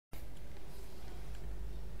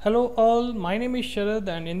Hello all, my name is Sharad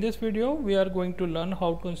and in this video we are going to learn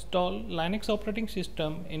how to install Linux operating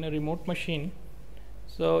system in a remote machine.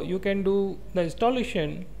 So you can do the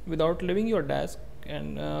installation without leaving your desk,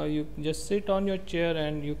 and you just sit on your chair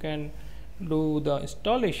and you can do the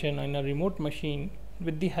installation in a remote machine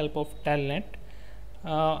with the help of telnet.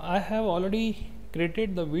 I have already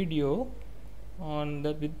created the video on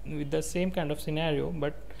that with the same kind of scenario,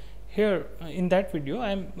 but here in that video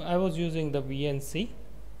I was using the VNC,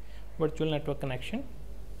 virtual network connection.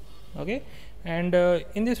 Okay, and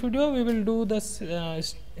in this video we will do this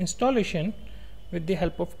installation with the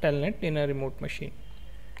help of telnet in a remote machine.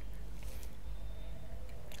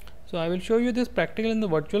 So I will show you this practical in the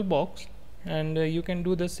virtual box, and you can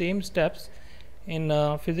do the same steps in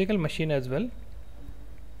a physical machine as well.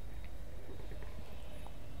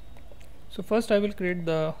 So first I will create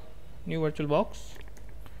the new virtual box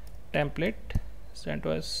template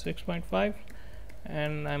CentOS 6.5,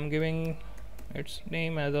 and I'm giving its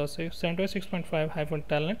name as a CentOS 6.5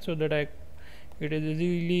 telnet, so that it is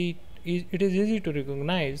easy to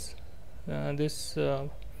recognize this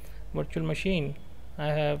virtual machine I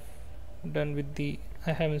have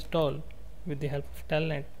installed with the help of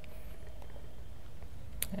telnet.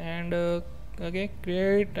 And okay,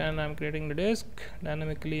 create, and I'm creating the disk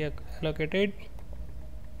dynamically allocated.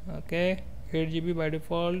 Okay, 8 GB by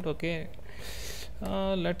default. Okay,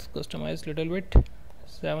 let's customize little bit,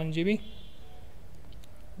 7 GB.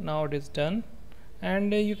 Now it is done,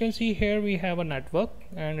 and you can see here we have a network,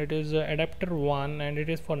 and it is adapter 1, and it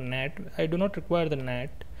is for net. I do not require the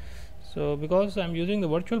net, so because I'm using the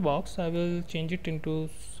virtual box, I will change it to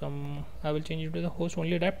the host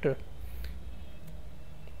only adapter,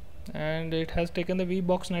 and it has taken the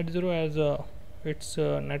VBox Net 0 as its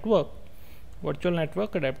network, virtual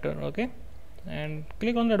network adapter. Okay, and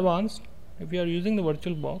click on the advanced if you are using the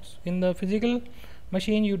virtual box. In the physical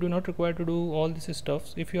machine you do not require to do all this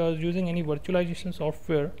stuff. If you are using any virtualization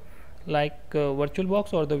software like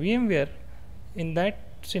VirtualBox or the VMware, in that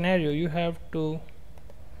scenario you have to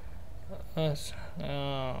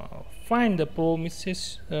find the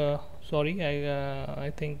Prometheus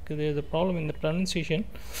I think there is a problem in the pronunciation,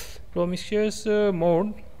 Prometheus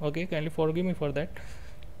mode. Okay, kindly forgive me for that.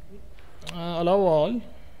 Allow all,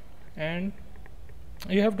 and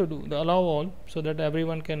you have to do the allow all so that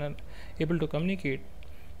everyone can able to communicate,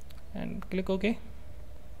 and click OK.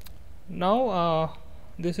 Now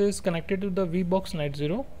this is connected to the VBox Net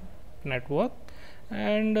 0 network,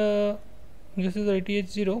 and this is the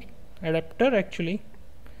ATH0 adapter actually,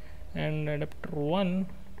 and adapter 1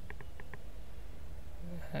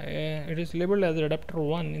 it is labeled as adapter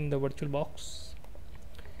 1 in the virtual box.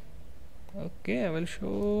 Okay, I will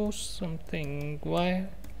show something why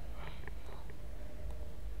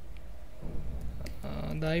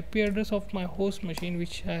the IP address of my host machine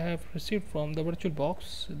which I have received from the virtual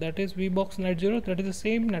box, that is VBox Net 0, that is the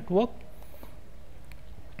same network,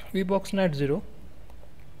 VBox Net 0,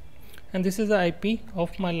 and this is the IP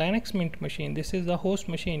of my Linux Mint machine. This is the host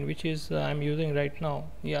machine which is I'm using right now.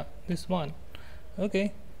 Yeah, this one.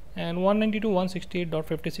 Okay, and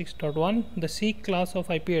 192.168.56.1 the C class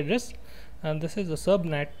of IP address, and this is the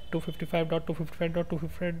subnet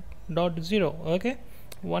 255.255.255.0. okay,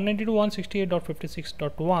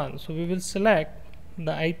 192.168.56.1. so we will select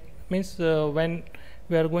the IP means when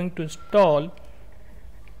we are going to install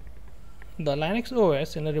the Linux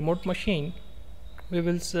OS in a remote machine, we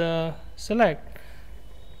will select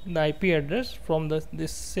the IP address from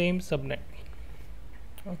this same subnet.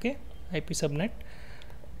 Okay, IP subnet.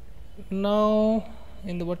 Now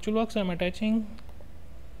in the VirtualBox I am attaching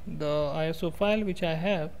the ISO file which I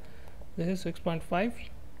have. This is 6.5.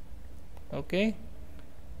 okay,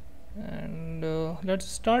 and let's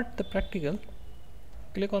start the practical.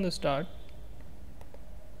 Click on the start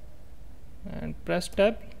and press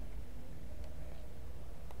tab.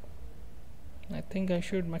 I think I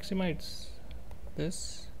should maximize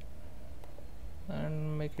this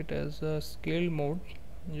and make it as a scale mode.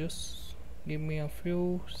 Just give me a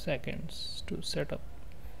few seconds to set up.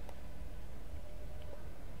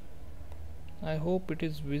 I hope it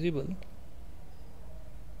is visible.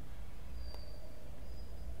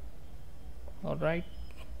 Alright,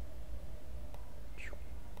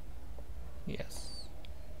 yes.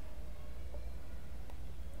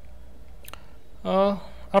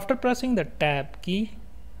 After pressing the tab key,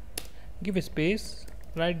 give a space,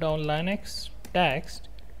 write down Linux text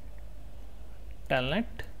telnet,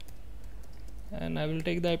 and I will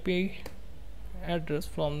take the IP address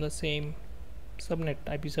from the same subnet,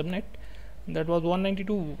 IP subnet, that was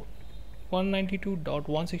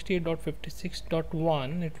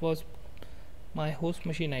 192.168.56.1. it was my host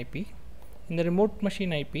machine IP. in the remote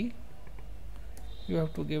machine IP, you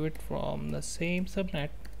have to give it from the same subnet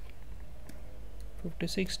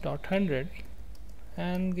 56.100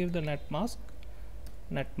 and give the net mask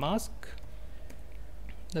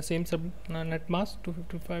the same net mask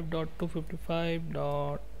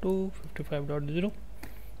 255.255.255.0.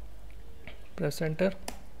 Press enter.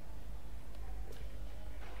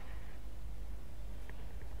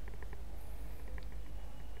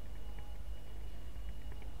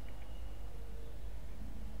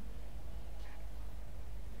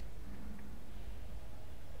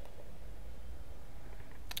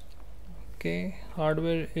 Okay,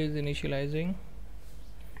 hardware is initializing.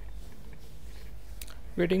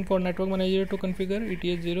 Waiting for network manager to configure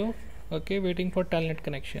ETH 0. Okay, waiting for telnet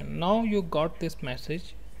connection. Now you got this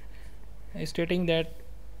message stating that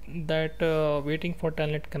waiting for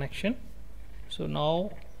telnet connection. So now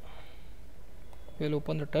we'll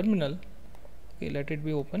open the terminal. Okay, let it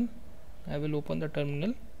be open. I will open the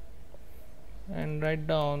terminal and write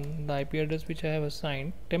down the IP address which I have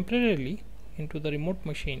assigned temporarily into the remote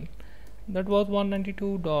machine. That was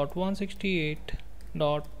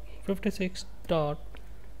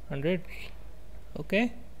 192.168.56.100.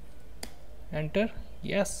 okay, enter.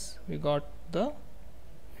 Yes, we got the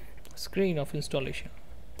screen of installation.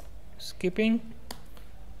 Skipping.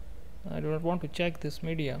 I do not want to check this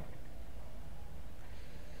media.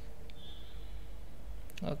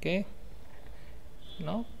 Okay,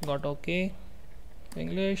 now got OK.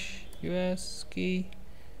 English, US, key,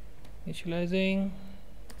 initializing.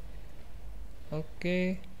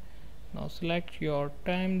 Okay, now select your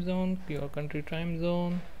time zone, your country time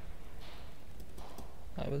zone.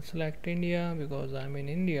 I will select India because I'm in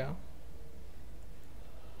India.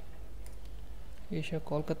 Asia,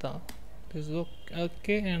 Kolkata. This is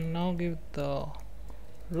okay, and now give the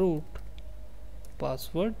root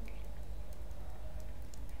password.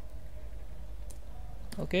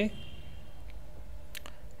 Okay,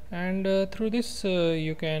 and through this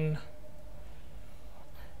you can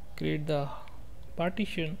create the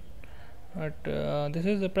partition, but this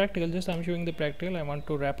is the practical. Just I'm showing the practical. I want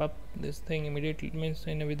to wrap up this thing immediately, means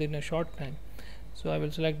within a short time. So I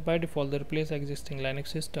will select by default the replace existing Linux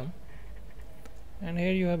system, and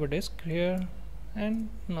here you have a disk here, and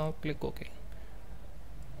now click OK.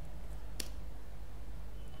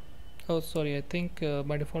 Oh sorry, I think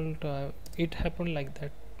by default it happened like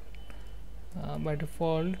that. By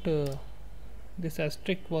default this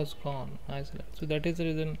asterisk was gone. So that is the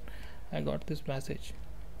reason I got this message.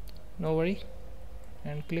 No worry,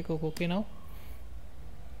 and click OK now.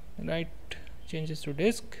 Right, changes to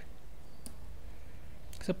disk.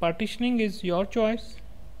 So partitioning is your choice.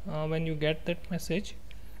 When you get that message,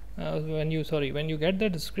 when you get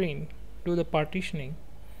that screen, do the partitioning.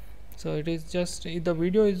 So it is just the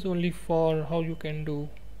video is only for how you can do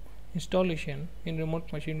installation in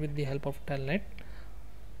remote machine with the help of telnet.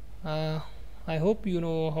 I hope you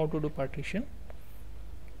know how to do partition.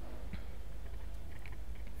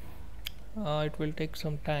 It will take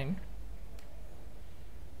some time.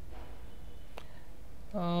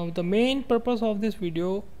 The main purpose of this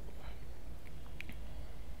video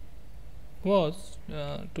was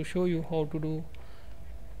to show you how to do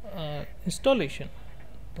installation,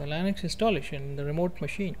 the Linux installation in the remote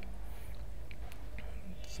machine.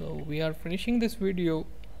 So we are finishing this video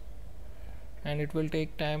and it will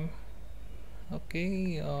take time.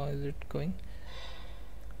 Okay, is it going?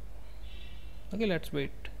 Okay, let's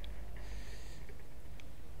wait.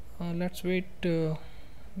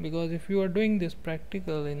 Because if you are doing this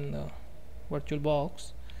practical in the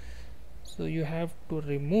VirtualBox, so you have to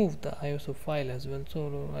remove the ISO file as well.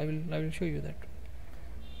 So I will show you that.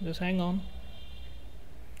 Just hang on.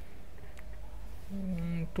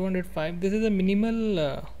 205. This is a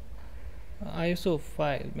minimal ISO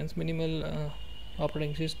file, means minimal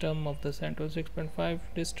operating system of the CentOS 6.5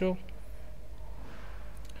 distro.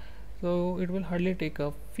 So it will hardly take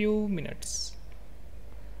a few minutes.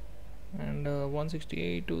 And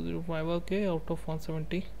 168.205. okay, out of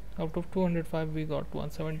 170, out of 205 we got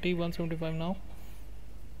 175 now.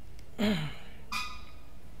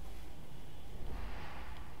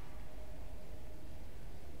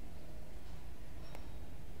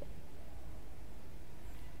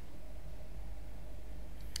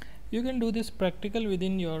 You can do this practical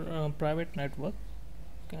within your private network,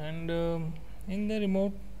 and in the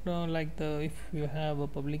remote if you have a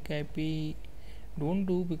public IP, don't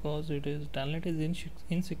do, because it is telnet is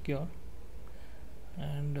insecure,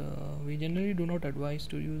 and we generally do not advise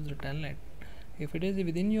to use the telnet. If it is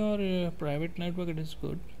within your private network, it is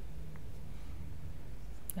good.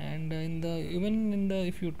 And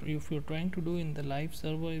if you're trying to do in the live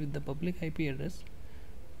server with the public IP address,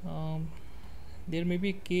 there may be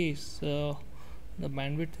a case the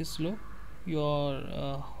bandwidth is slow, your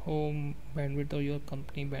home bandwidth or your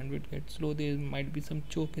company bandwidth gets slow, there might be some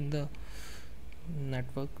choke in the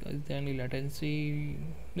network, is there any latency,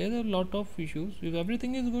 there's a lot of issues. If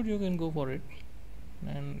everything is good, you can go for it,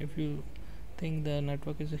 and if you think the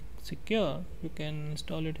network is secure, you can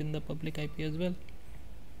install it in the public IP as well.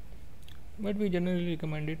 But we generally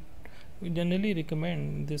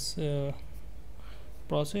recommend this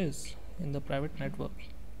process in the private network.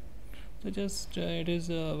 So just it is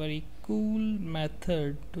a very cool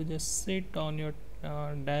method to just sit on your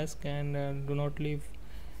desk and do not leave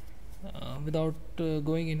without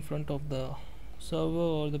going in front of the server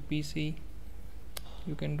or the PC.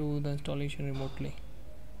 You can do the installation remotely.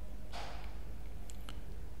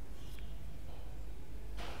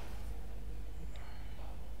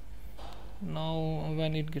 Now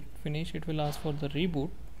when it gets finished, it will ask for the reboot,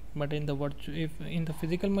 but in the if in the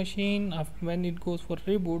physical machine, when it goes for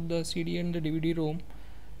reboot, the CD and the DVD ROM,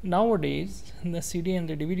 nowadays the CD and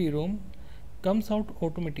the DVD ROM comes out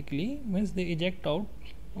automatically, means they eject out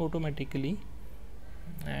automatically,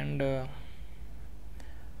 and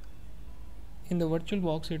in the virtual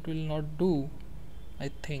box it will not do, I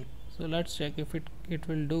think. So let's check if it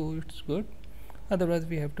will do. It's good, otherwise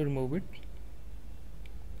we have to remove it.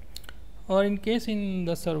 Or in case in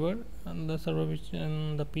the server, which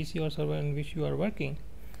in the PC or server in which you are working,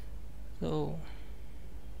 so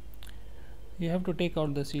you have to take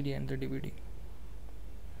out the CD and the DVD,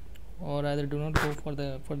 or either do not go for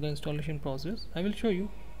the installation process. I will show you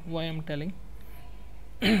why I'm telling.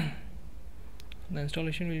 The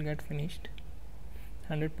installation will get finished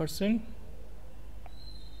 100%.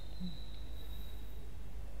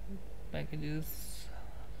 Packages,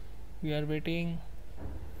 we are waiting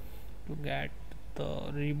to get the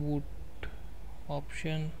reboot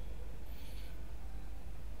option.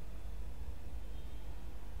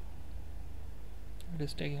 It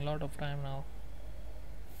is taking a lot of time now.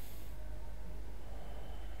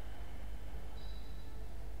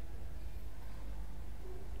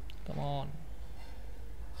 Come on.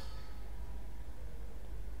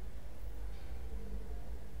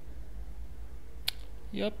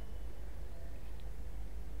 Yep.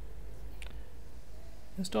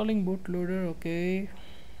 Installing bootloader, okay,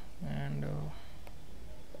 and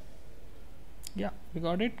yeah, we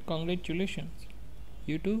got it. Congratulations,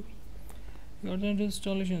 you too. Your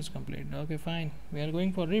installation is complete. Okay, fine. We are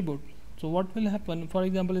going for reboot. So what will happen? For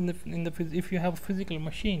example, if you have a physical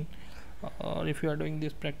machine, or if you are doing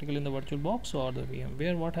this practical in the virtual box or the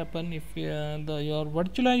VMware, what happen if your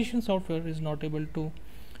virtualization software is not able to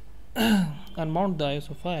unmount the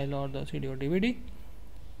ISO file or the CD or DVD?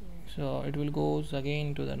 So it will goes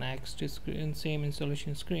again to the next screen, same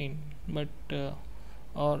installation screen, but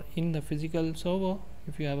or in the physical server,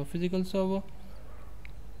 if you have a physical server,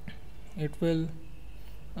 it will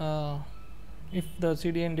if the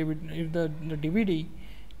CD and DVD, if the DVD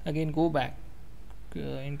again go back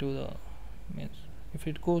into the means, if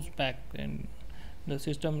it goes back and the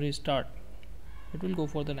system restart, it will go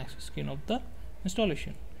for the next screen of the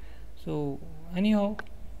installation. So anyhow,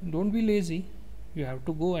 don't be lazy, you have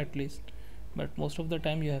to go at least, but most of the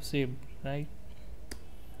time you have saved, right?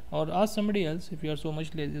 Or ask somebody else, if you are so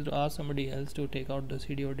much lazy, to ask somebody else to take out the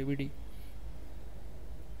CD or DVD.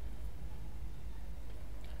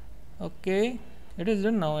 Okay, it is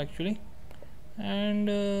done now actually, and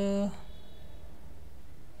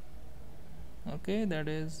okay, that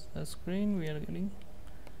is the screen we are getting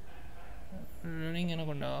running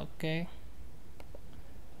Anaconda. Okay,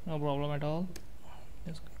 no problem at all.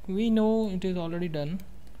 Yes, we know it is already done,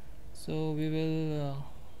 so we will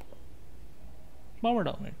power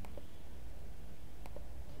down it.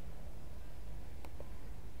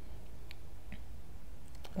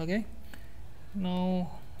 Okay, now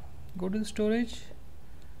go to the storage.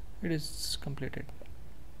 It is completed.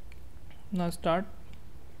 Now start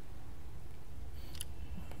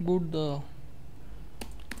boot the.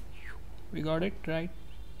 We got it right,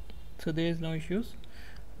 so there is no issues.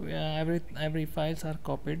 Every files are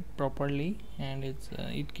copied properly, and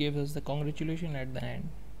it gives us the congratulation at the end.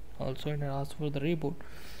 Also it asks for the reboot.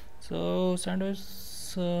 So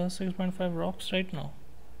SanDisk 6.5 rocks right now.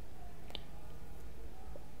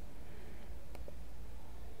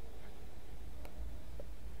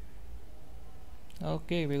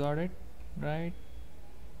 Okay, we got it right.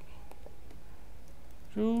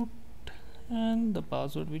 Root and the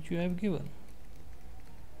password which you have given.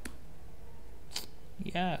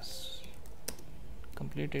 Yes,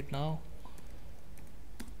 completed now.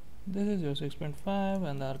 This is your 6.5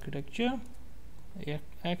 and the architecture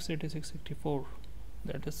x86-64,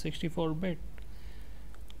 that is 64-bit.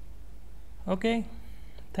 Okay,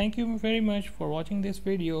 thank you very much for watching this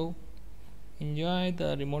video. Enjoy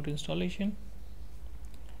the remote installation.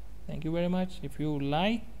 Thank you very much. If you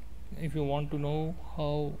want to know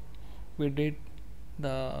how we did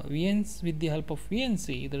the VNs with the help of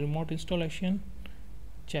VNC, the remote installation,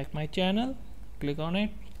 check my channel, click on it.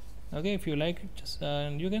 Okay, if you like it, just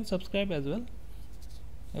you can subscribe as well.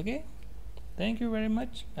 Okay, thank you very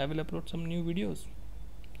much. I will upload some new videos.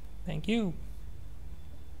 Thank you.